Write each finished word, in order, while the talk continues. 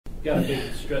got a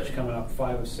big stretch coming up,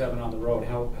 5 of 7 on the road.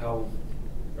 How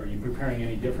are you preparing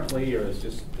any differently, or is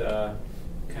just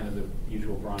kind of the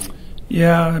usual grind?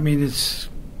 Yeah, I mean it's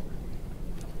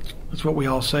what we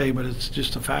all say, but it's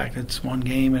just a fact. It's one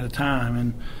game at a time,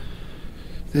 and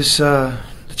this the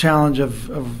challenge of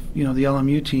the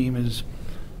LMU team is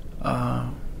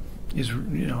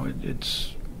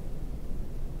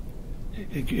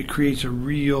it creates a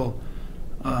real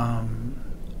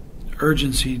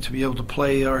urgency to be able to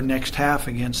play our next half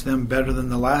against them better than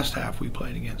the last half we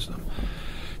played against them.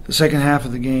 The second half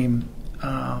of the game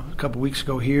a couple weeks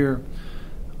ago here,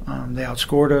 they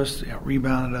outscored us, they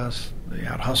out-rebounded us, they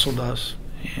out-hustled us,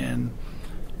 and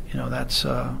that's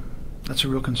a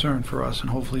real concern for us, and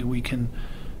hopefully we can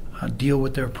deal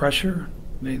with their pressure.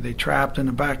 They trapped in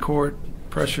the backcourt,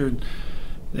 pressured.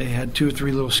 They had 2 or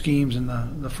 3 little schemes in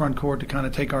the front court to kind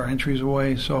of take our entries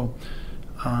away. So,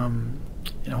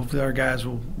 hopefully our guys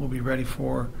will be ready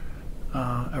for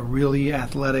a really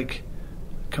athletic,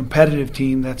 competitive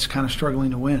team that's kind of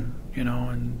struggling to win.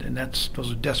 And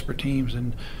those are desperate teams,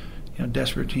 and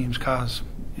desperate teams cause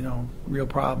real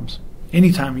problems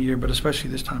any time of year, but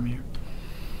especially this time of year.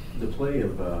 The play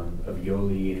of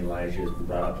Yoli and Elijah has been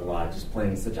brought up a lot, just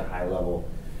playing at such a high level.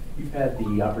 You've had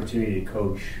the opportunity to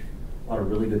coach a lot of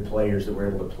really good players that were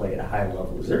able to play at a high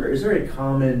level. Is there a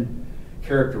common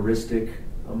characteristic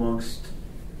amongst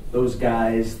those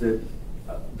guys that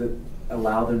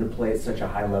allow them to play at such a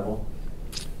high level?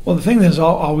 Well, the thing that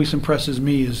always impresses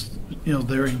me is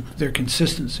their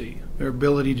consistency, their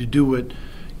ability to do it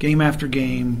game after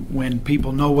game when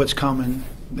people know what's coming.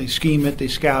 They scheme it, they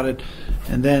scout it,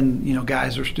 and then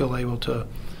guys are still able to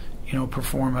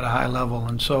perform at a high level.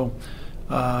 And so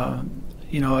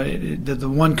the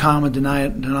one common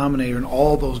denominator in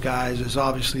all those guys is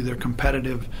obviously their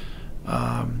competitive,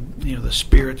 the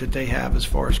spirit that they have as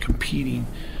far as competing.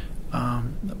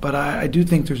 But I do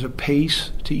think there's a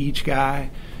pace to each guy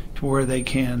to where they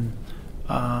can,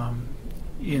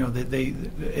 they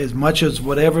as much as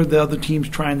whatever the other team's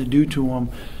trying to do to them,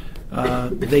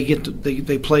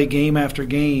 they play game after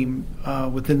game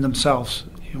within themselves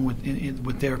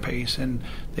with their pace, and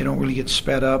they don't really get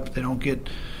sped up. They don't get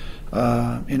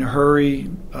in a hurry,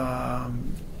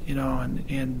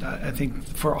 and I think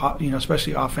for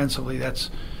especially offensively, that's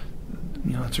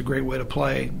a great way to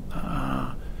play.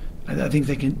 I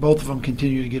think both of them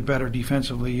continue to get better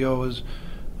defensively. Yo has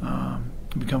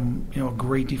become a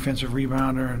great defensive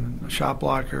rebounder and a shot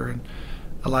blocker, and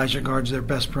Elijah guards their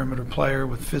best perimeter player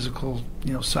with physical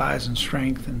size and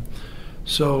strength, and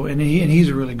so and he's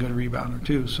a really good rebounder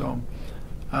too. So,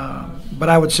 but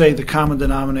I would say the common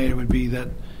denominator would be that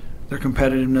their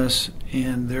competitiveness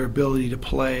and their ability to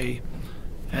play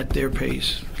at their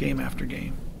pace game after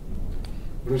game.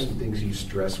 What are some things you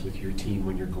stress with your team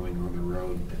when you're going on the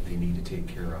road that they need to take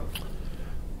care of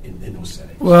in those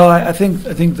settings? Well, I think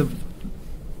the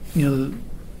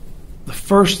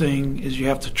first thing is you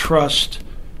have to trust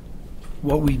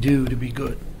what we do to be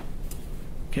good.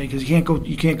 Okay, because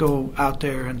you can't go out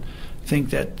there and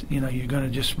think that you're going to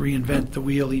just reinvent the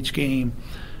wheel each game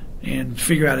and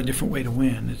figure out a different way to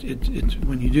win. It's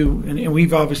when you do, and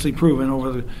we've obviously proven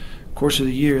over the course of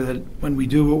the year that when we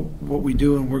do what we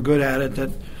do and we're good at it,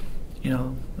 that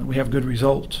we have good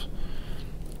results.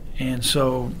 And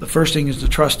so the first thing is to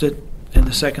trust it, and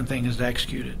the second thing is to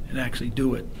execute it and actually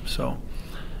do it. So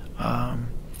I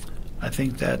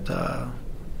think that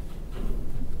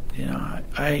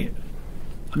I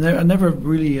never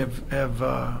really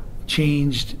have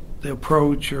changed the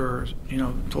approach or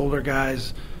told our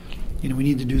guys we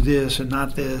need to do this and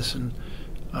not this, and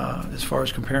as far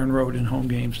as comparing road and home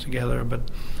games together, but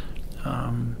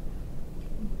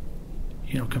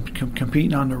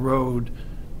competing on the road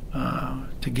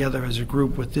together as a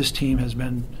group with this team has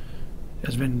been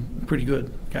pretty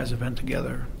good. Guys have been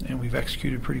together, and we've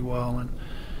executed pretty well, and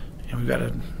we've got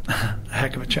a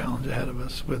heck of a challenge ahead of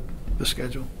us with the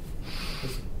schedule.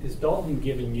 Is Dalton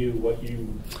giving you what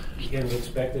you kind of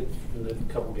expected in the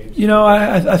couple games?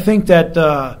 I think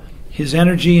that his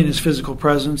energy and his physical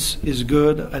presence is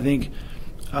good. I think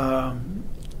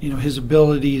his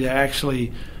ability to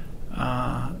actually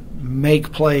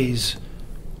make plays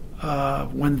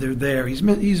when they're there. He's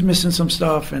missing some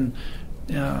stuff,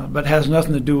 but has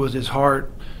nothing to do with his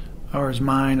heart or his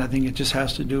mind. I think it just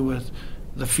has to do with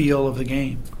the feel of the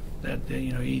game. That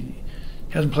he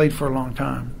hasn't played for a long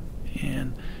time,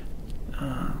 and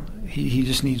he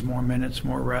just needs more minutes,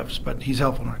 more reps. But he's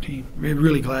helping our team. We're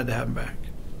really glad to have him back.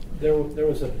 There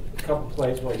was a couple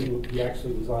plays where he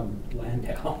actually was on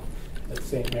Landau at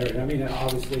St. Mary. I mean,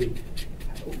 obviously,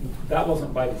 That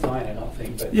wasn't by design, I don't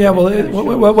think. But Yeah, well, it kinda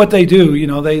shows- what they do,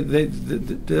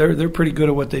 they're pretty good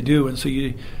at what they do, and so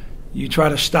you try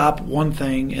to stop one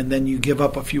thing and then you give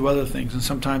up a few other things, and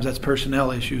sometimes that's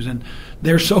personnel issues, and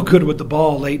they're so good with the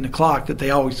ball late in the clock that they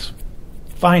always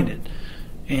find it.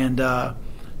 And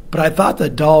but I thought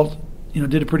that Dalt,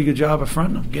 did a pretty good job of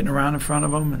fronting them, getting around in front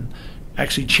of them, and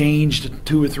actually changed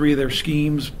 2 or 3 of their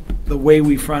schemes. The way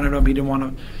we fronted them, he didn't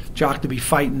want Jock to be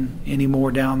fighting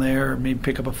anymore down there, or maybe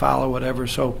pick up a foul or whatever.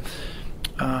 So,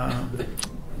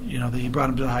 he brought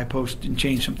him to the high post and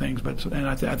changed some things. And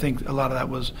I think a lot of that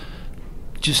was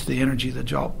just the energy that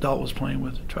Dalt was playing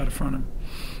with to try to front him.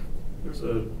 There's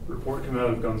a report coming out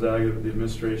of Gonzaga that the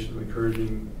administration is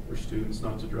encouraging their students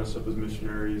not to dress up as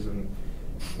missionaries and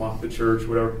mock the church,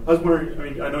 whatever. I was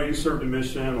wondering, I know you served a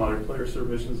mission, a lot of your players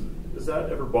served missions. Has that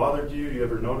ever bothered you? Do you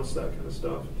ever notice that kind of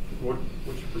stuff? What's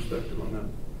your perspective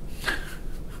on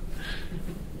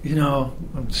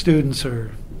that? Students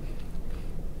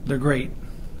they're great.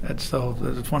 That's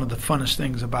one of the funnest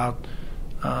things about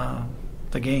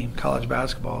the game, college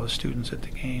basketball, is students at the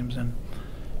games. And,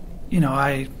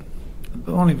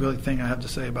 the only really thing I have to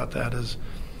say about that is,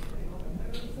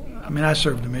 I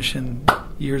served a mission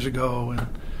years ago, and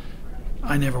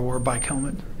I never wore a bike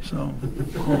helmet, so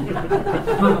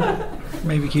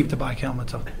maybe keep the bike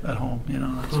helmets up at home,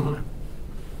 that's fine.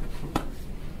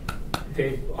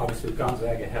 Dave, obviously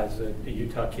Gonzaga has a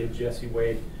Utah kid, Jesse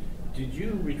Wade. Did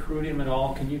you recruit him at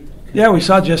all? Yeah, we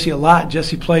saw Jesse a lot.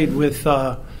 Jesse played with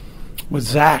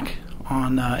Zach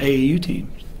on AAU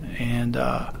teams, and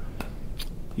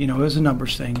it was a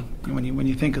numbers thing. When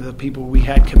you think of the people we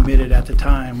had committed at the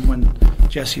time when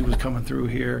Jesse was coming through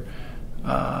here,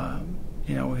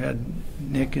 we had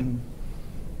Nick and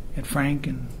Frank,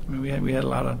 and we had a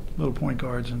lot of little point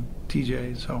guards and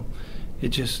TJ. So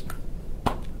that's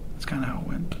kind of how it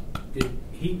went. Did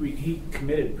he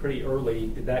committed pretty early?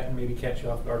 Did that maybe catch you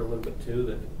off guard a little bit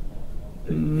too?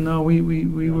 No, we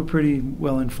were pretty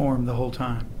well informed the whole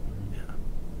time. Yeah.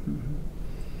 Mm-hmm.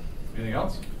 Anything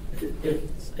else?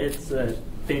 It's a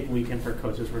big weekend for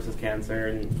Coaches versus Cancer,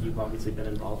 and you've obviously been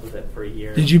involved with it for a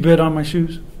year. Did you bid on my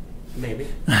shoes? Maybe.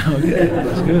 Okay,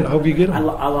 that's good. I hope you get them.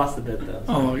 I lost a bit though.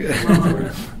 So oh,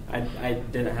 okay. I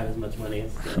didn't have as much money.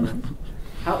 So.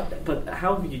 How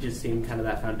have you just seen kind of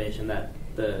that foundation, that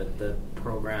the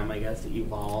program, I guess,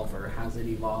 evolve, or has it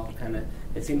evolved? Kind of,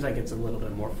 it seems like it's a little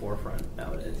bit more forefront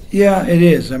nowadays. Yeah, it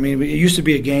is. It used to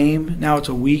be a game. Now it's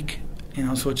a week.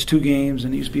 So it's 2 games,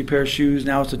 and it used to be a pair of shoes.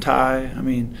 Now it's a tie.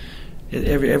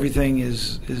 Everything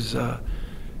is and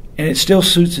it still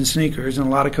suits in sneakers. And a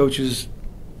lot of coaches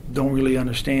don't really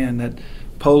understand that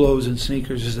polos and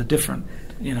sneakers is a different,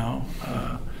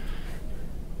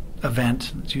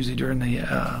 event. It's usually during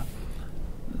the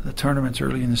tournaments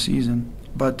early in the season.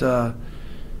 But for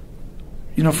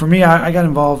me, I got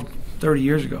involved 30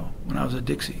 years ago when I was at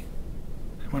Dixie,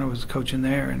 when I was coaching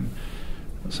there, and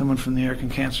someone from the American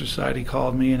Cancer Society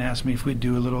called me and asked me if we'd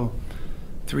do a little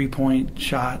 3-point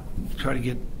shot, try to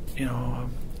get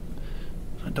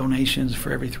donations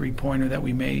for every 3-pointer that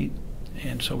we made.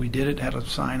 And so we did it. Had a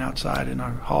sign outside in our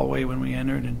hallway when we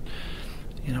entered, and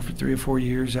for 3 or 4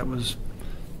 years that was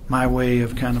my way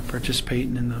of kind of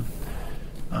participating in the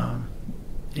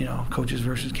Coaches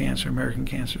versus Cancer, American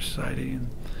Cancer Society,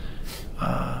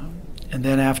 and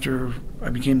then after I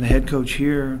became the head coach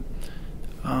here,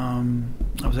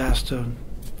 I was asked to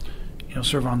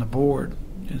serve on the board,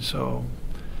 and so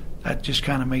that just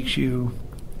kind of makes you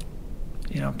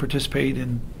participate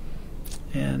in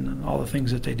all the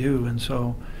things that they do. And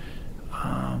so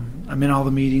I'm in all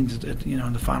the meetings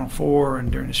in the Final Four,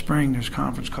 and during the spring there's a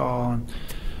conference call, and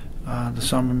the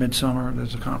summer, midsummer,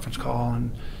 there's a conference call,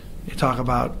 and you talk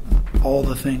about all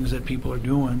the things that people are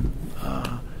doing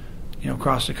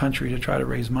across the country to try to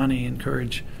raise money,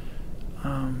 encourage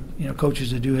coaches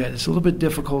to do that. It's a little bit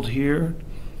difficult here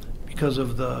because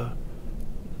of the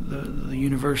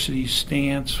university's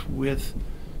stance with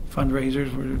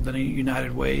fundraisers, where the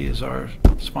United Way is our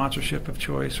sponsorship of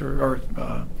choice, or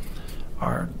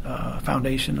our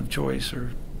foundation of choice,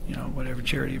 or whatever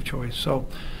charity of choice. So,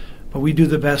 but we do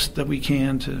the best that we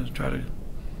can to try to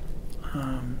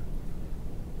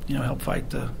help fight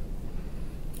the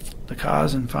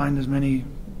cause and find as many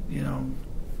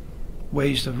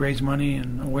ways to raise money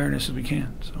and awareness as we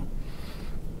can. So,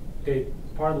 Dave,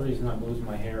 part of the reason I'm losing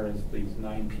my hair is these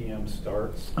 9 p.m.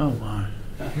 starts. Oh my.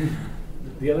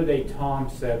 The other day, Tom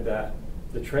said that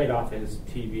the trade-off is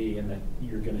TV, and that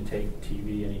you're going to take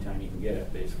TV anytime you can get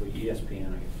it, basically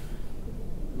ESPN.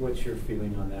 What's your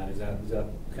feeling on that? Is that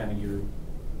kind of your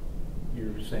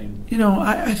saying?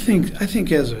 I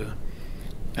think as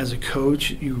a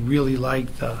coach, you really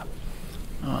like the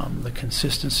the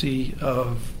consistency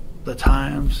of the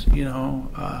times.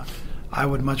 I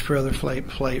would much rather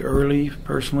play early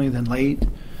personally than late.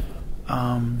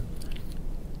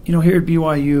 Here at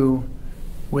BYU,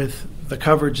 with the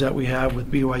coverage that we have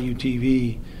with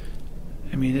BYUtv,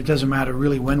 I mean, it doesn't matter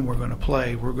really when we're going to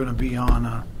play. We're going to be on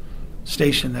a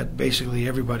station that basically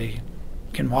everybody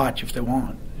can watch if they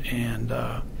want, and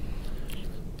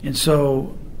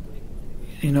so,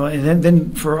 and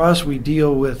then for us, we're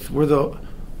the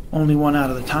only one out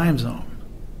of the time zone.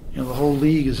 The whole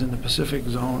league is in the Pacific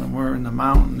zone, and we're in the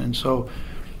mountain, and so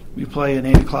we play an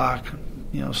 8 o'clock,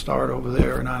 start over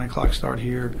there, or 9 o'clock start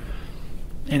here,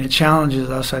 and it challenges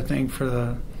us, I think, for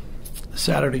the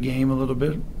Saturday game a little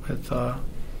bit with,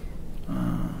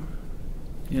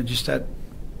 just that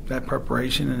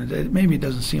preparation, and maybe it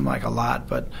doesn't seem like a lot,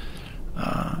 but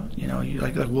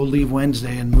like we'll leave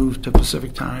Wednesday and move to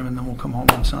Pacific time, and then we'll come home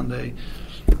on Sunday,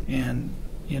 and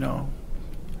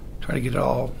try to get it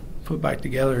all put back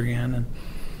together again, and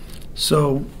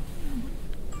so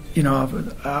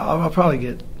I'll probably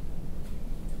get,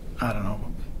 I don't know.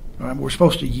 We're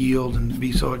supposed to yield and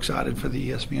be so excited for the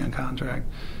ESPN contract,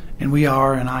 and we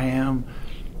are, and I am,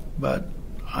 but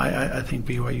I think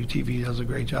BYUtv does a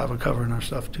great job of covering our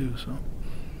stuff too. So,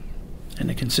 and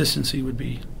the consistency would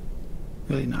be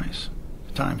really nice.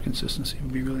 The time consistency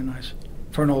would be really nice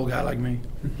for an old guy like me.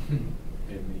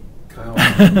 Kyle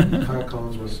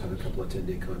Collinsworth had a couple of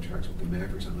 10-day contracts with the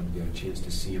Mavericks. I don't know if you got a chance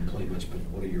to see him play much, but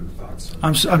what are your thoughts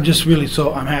on I'm just really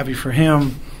I'm happy for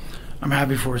him. I'm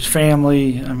happy for his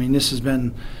family. I mean, this has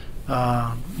been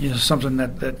something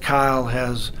that Kyle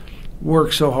has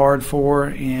worked so hard for,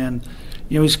 and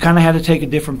he's kind of had to take a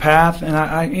different path. And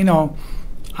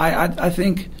I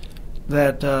think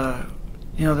that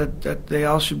that they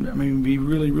all should, be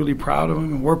really, really proud of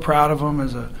him, and we're proud of him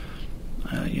as a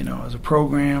as a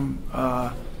program.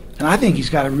 And I think he's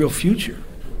got a real future.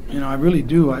 I really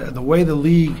do. The way the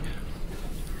league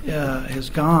has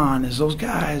gone is those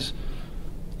guys,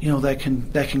 that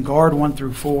can guard 1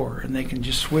 through 4, and they can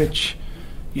just switch,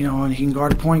 and he can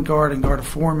guard a point guard and guard a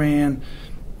 4-man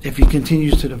if he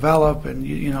continues to develop, and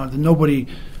nobody,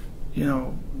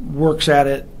 works at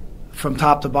it from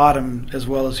top to bottom as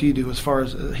well as he does,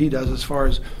 as far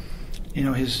as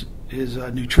his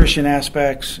nutrition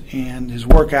aspects and his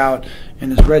workout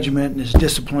and his regiment and his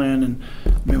discipline. And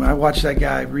I watched that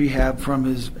guy rehab from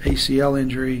his ACL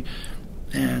injury,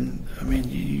 and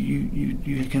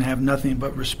you can have nothing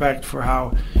but respect for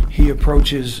how he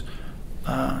approaches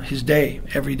his day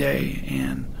every day.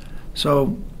 And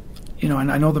so,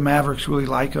 and I know the Mavericks really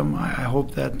like him. I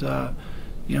hope that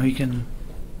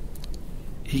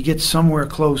he gets somewhere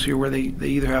close here where they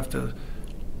either have to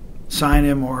sign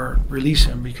him or release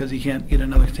him because he can't get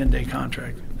another 10-day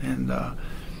contract, and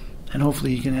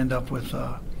hopefully he can end up with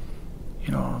a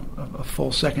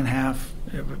full second half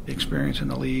experience in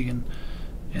the league, and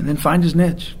then find his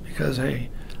niche, because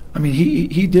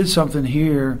he did something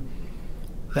here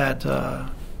that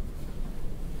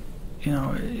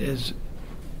is,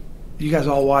 you guys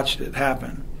all watched it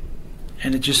happen,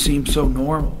 and it just seemed so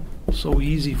normal, so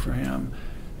easy for him,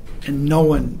 and no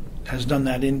one has done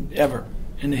that ever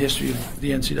in the history of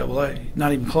the NCAA,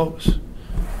 not even close,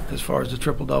 as far as the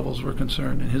triple doubles were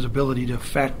concerned, and his ability to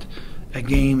affect a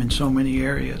game in so many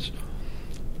areas.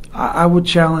 I would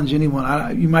challenge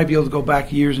anyone. You might be able to go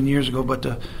back years and years ago, but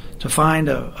to find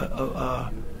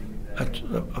a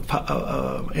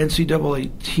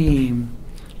NCAA team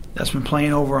that's been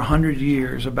playing over 100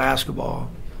 years of basketball,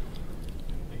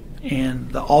 and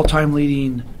the all-time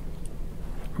leading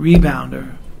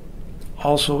rebounder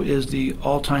also is the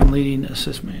all-time leading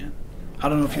assist man. I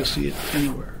don't know if you'll see it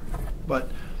anywhere,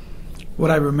 but what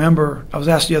I remember, I was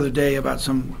asked the other day about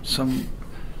some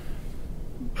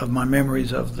of my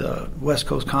memories of the West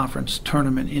Coast Conference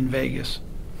tournament in Vegas,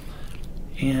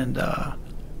 and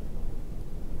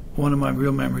one of my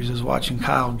real memories is watching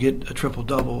Kyle get a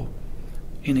triple-double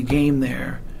in a game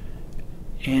there,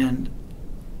 and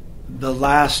the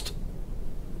last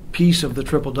piece of the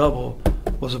triple-double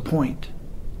was a point.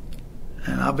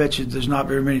 And I'll bet you there's not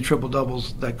very many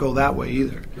triple-doubles that go that way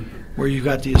either, where you've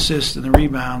got the assists and the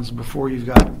rebounds before you've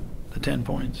got the 10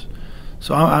 points.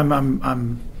 So I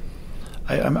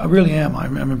really am.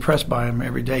 I'm impressed by him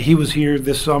every day. He was here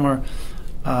this summer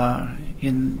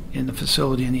in the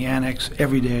facility in the annex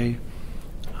every day,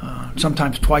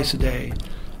 sometimes twice a day,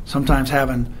 sometimes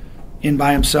having in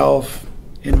by himself,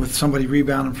 in with somebody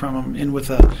rebounding from him, in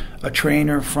with a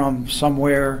trainer from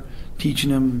somewhere teaching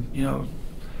him,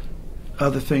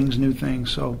 other things, new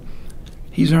things. So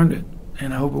he's earned it,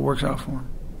 and I hope it works out for him.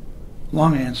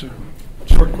 Long answer,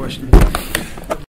 short question.